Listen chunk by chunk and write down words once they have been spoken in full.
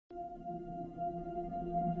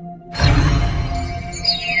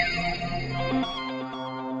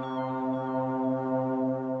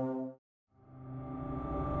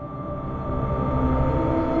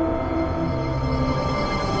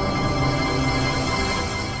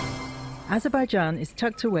Azerbaijan is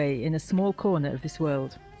tucked away in a small corner of this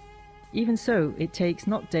world. Even so, it takes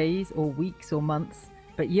not days or weeks or months,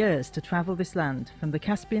 but years to travel this land from the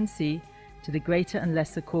Caspian Sea to the Greater and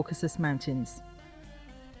Lesser Caucasus Mountains.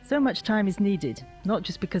 So much time is needed, not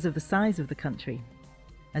just because of the size of the country.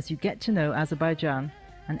 As you get to know Azerbaijan,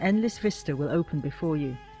 an endless vista will open before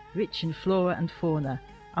you, rich in flora and fauna,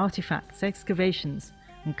 artifacts, excavations,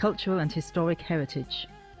 and cultural and historic heritage.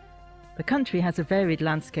 The country has a varied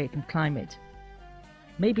landscape and climate.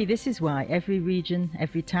 Maybe this is why every region,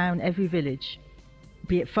 every town, every village,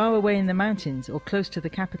 be it far away in the mountains or close to the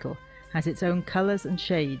capital, has its own colours and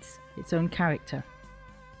shades, its own character.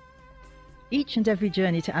 Each and every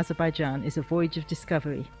journey to Azerbaijan is a voyage of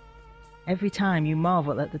discovery. Every time you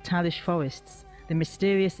marvel at the Talish forests, the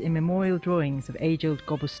mysterious immemorial drawings of age-old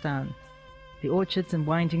Gobustan, the orchards and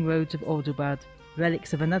winding roads of Ordubad,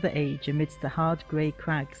 relics of another age amidst the hard grey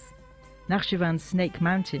crags, Nakhchivan's Snake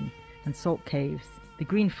Mountain and salt caves, the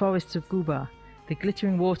green forests of Guba, the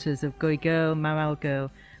glittering waters of Goygirl, Maralgirl,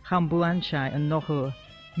 Khambulanchai and Nohur,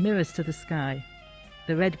 mirrors to the sky,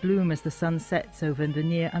 the red bloom as the sun sets over the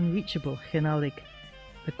near unreachable Khinalik,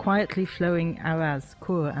 the quietly flowing Araz,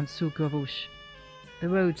 Kur and Sugravush, the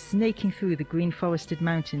road snaking through the green forested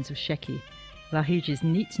mountains of Sheki, Lahij's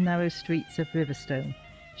neat narrow streets of Riverstone,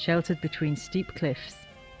 sheltered between steep cliffs,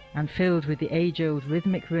 and filled with the age-old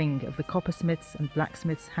rhythmic ring of the coppersmiths' and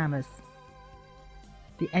blacksmiths' hammers.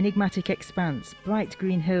 The enigmatic expanse, bright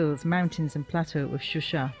green hills, mountains and plateau of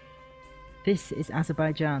Shusha. This is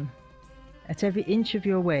Azerbaijan. At every inch of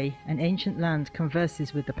your way, an ancient land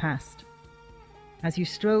converses with the past. As you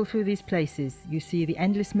stroll through these places, you see the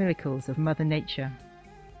endless miracles of Mother Nature.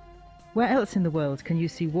 Where else in the world can you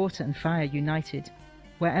see water and fire united?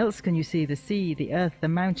 Where else can you see the sea, the earth, the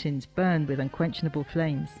mountains burn with unquenchable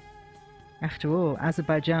flames? After all,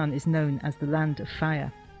 Azerbaijan is known as the land of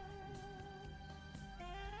fire.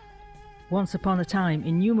 Once upon a time,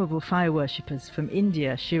 innumerable fire worshippers from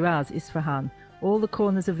India, Shiraz, Isfahan, all the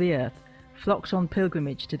corners of the earth, flocked on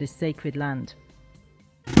pilgrimage to this sacred land.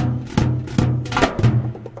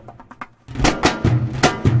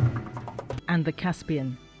 And the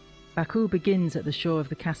Caspian. Baku begins at the shore of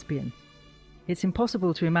the Caspian. It's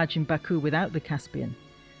impossible to imagine Baku without the Caspian,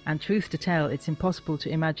 and truth to tell, it's impossible to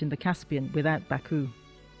imagine the Caspian without Baku.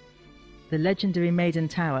 The legendary Maiden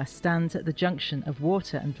Tower stands at the junction of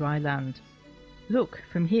water and dry land. Look,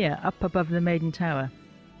 from here, up above the Maiden Tower,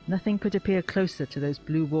 nothing could appear closer to those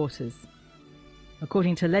blue waters.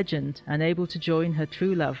 According to legend, unable to join her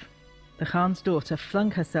true love, the Khan's daughter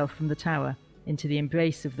flung herself from the tower into the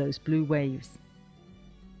embrace of those blue waves.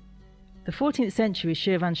 The 14th century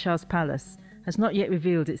Shirvan Shah's palace has not yet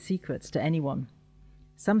revealed its secrets to anyone.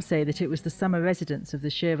 Some say that it was the summer residence of the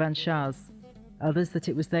Shirvan Shahs, others that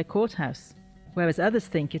it was their courthouse, whereas others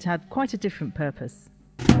think it had quite a different purpose.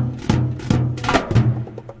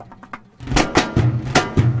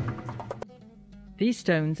 These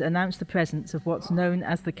stones announce the presence of what's known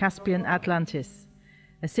as the Caspian Atlantis,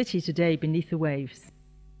 a city today beneath the waves.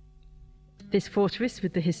 This fortress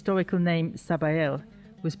with the historical name Sabael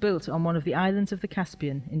was built on one of the islands of the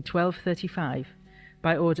Caspian in 1235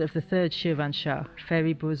 by order of the third Shirvan Shah,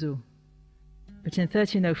 Feri Bozu. But in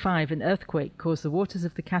 1305 an earthquake caused the waters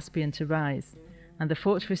of the Caspian to rise, and the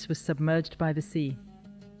fortress was submerged by the sea.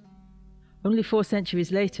 Only 4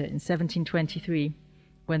 centuries later, in 1723,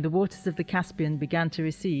 when the waters of the Caspian began to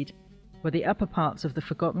recede, were the upper parts of the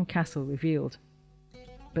forgotten castle revealed.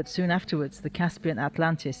 But soon afterwards the Caspian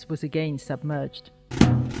Atlantis was again submerged.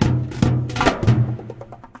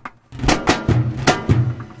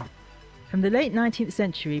 From the late 19th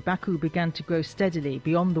century, Baku began to grow steadily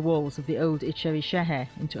beyond the walls of the old Icheri Sheher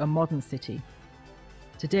into a modern city.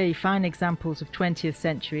 Today, fine examples of 20th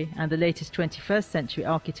century and the latest 21st century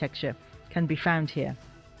architecture can be found here.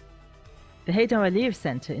 The Heydar Aliyev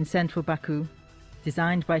Centre in central Baku,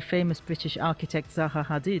 designed by famous British architect Zaha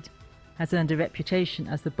Hadid, has earned a reputation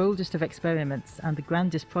as the boldest of experiments and the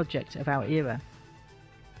grandest project of our era.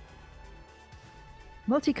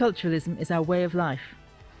 Multiculturalism is our way of life.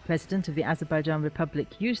 President of the Azerbaijan Republic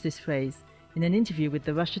used this phrase in an interview with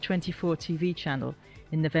the Russia 24 TV channel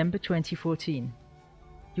in November 2014.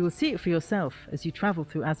 You will see it for yourself as you travel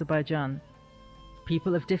through Azerbaijan.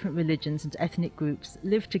 People of different religions and ethnic groups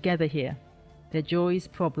live together here. Their joys,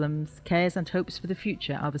 problems, cares and hopes for the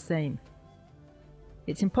future are the same.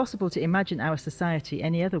 It's impossible to imagine our society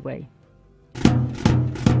any other way.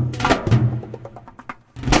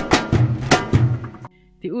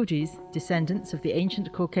 The Udis, descendants of the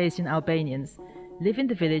ancient Caucasian Albanians, live in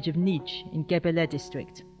the village of Nij in Gebele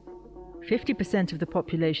district. 50% of the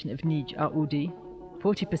population of Nij are Udi,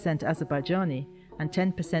 40% Azerbaijani, and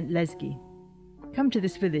 10% Lezgi. Come to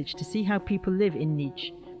this village to see how people live in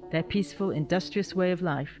Niche, their peaceful, industrious way of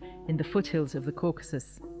life in the foothills of the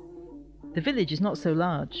Caucasus. The village is not so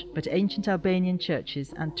large, but ancient Albanian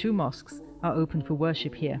churches and 2 mosques are open for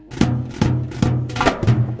worship here.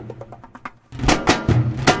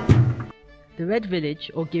 The Red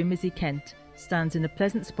Village, or Girmizi Kent, stands in a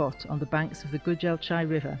pleasant spot on the banks of the Gujalchai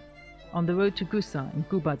River, on the road to Gusa in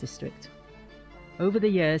Guba district. Over the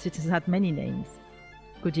years it has had many names: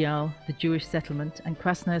 Gudyal, the Jewish settlement, and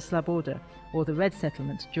Krasnaya Slaboda, or the Red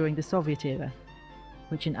Settlement during the Soviet era,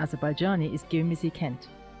 which in Azerbaijani is Girmizi Kent.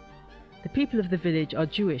 The people of the village are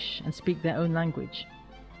Jewish and speak their own language.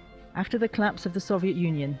 After the collapse of the Soviet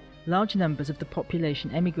Union, large numbers of the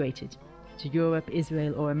population emigrated to Europe,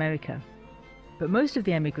 Israel, or America. But most of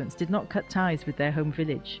the emigrants did not cut ties with their home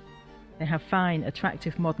village. They have fine,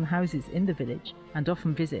 attractive modern houses in the village and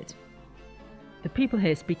often visit. The people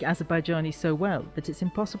here speak Azerbaijani so well that it's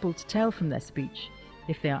impossible to tell from their speech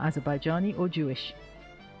if they are Azerbaijani or Jewish.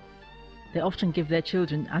 They often give their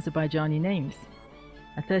children Azerbaijani names.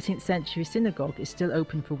 A 13th century synagogue is still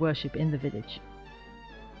open for worship in the village.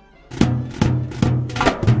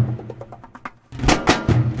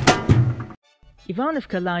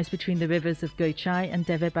 Ivanovka lies between the rivers of Goychai and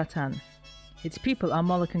Devebatan. Its people are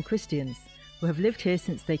Moluccan Christians who have lived here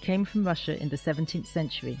since they came from Russia in the 17th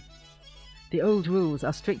century. The old rules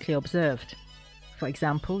are strictly observed. For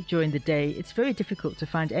example, during the day it's very difficult to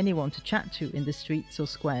find anyone to chat to in the streets or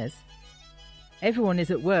squares. Everyone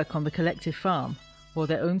is at work on the collective farm, or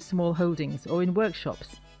their own small holdings, or in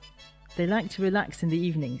workshops. They like to relax in the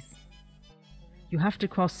evenings. You have to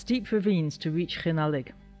cross steep ravines to reach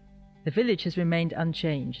Khenalig. The village has remained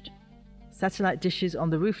unchanged. Satellite dishes on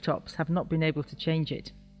the rooftops have not been able to change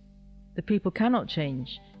it. The people cannot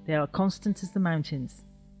change, they are constant as the mountains.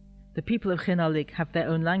 The people of Khenalig have their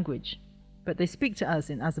own language, but they speak to us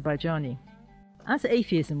in Azerbaijani. As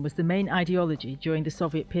atheism was the main ideology during the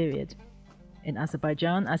Soviet period, in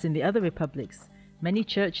Azerbaijan, as in the other republics, many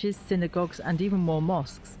churches, synagogues and even more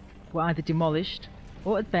mosques were either demolished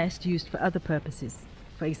or at best used for other purposes,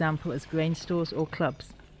 for example as grain stores or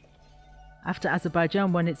clubs. After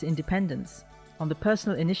Azerbaijan won its independence, on the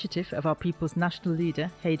personal initiative of our people's national leader,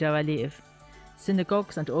 Heydar Aliyev,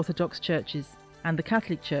 synagogues and Orthodox churches and the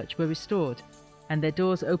Catholic Church were restored, and their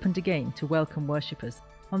doors opened again to welcome worshippers.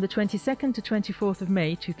 On the 22nd to 24th of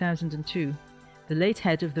May 2002, the late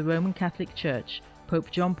head of the Roman Catholic Church, Pope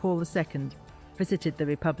John Paul II, visited the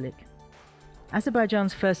Republic.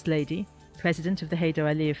 Azerbaijan's First Lady, President of the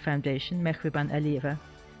Heydar Aliyev Foundation, Mehriban Aliyeva,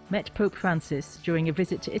 met Pope Francis during a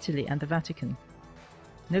visit to Italy and the Vatican.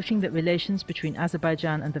 Noting that relations between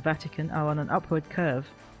Azerbaijan and the Vatican are on an upward curve,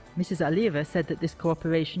 Mrs. Aliyeva said that this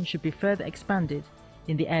cooperation should be further expanded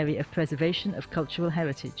in the area of preservation of cultural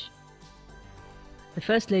heritage. The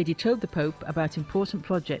First Lady told the Pope about important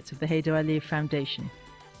projects of the Heydar Aliyev Foundation,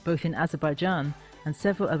 both in Azerbaijan and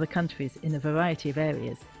several other countries in a variety of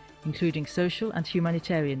areas, including social and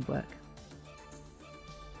humanitarian work.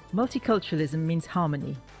 Multiculturalism means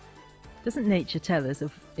harmony. Doesn't nature tell us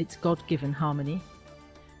of its God-given harmony?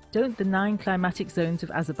 Don't the 9 climatic zones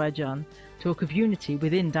of Azerbaijan talk of unity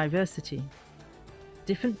within diversity?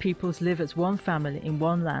 Different peoples live as one family in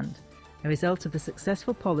one land, a result of the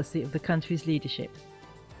successful policy of the country's leadership.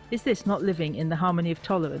 Is this not living in the harmony of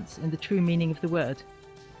tolerance in the true meaning of the word?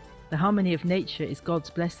 The harmony of nature is God's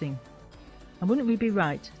blessing. And wouldn't we be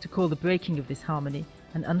right to call the breaking of this harmony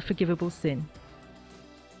an unforgivable sin?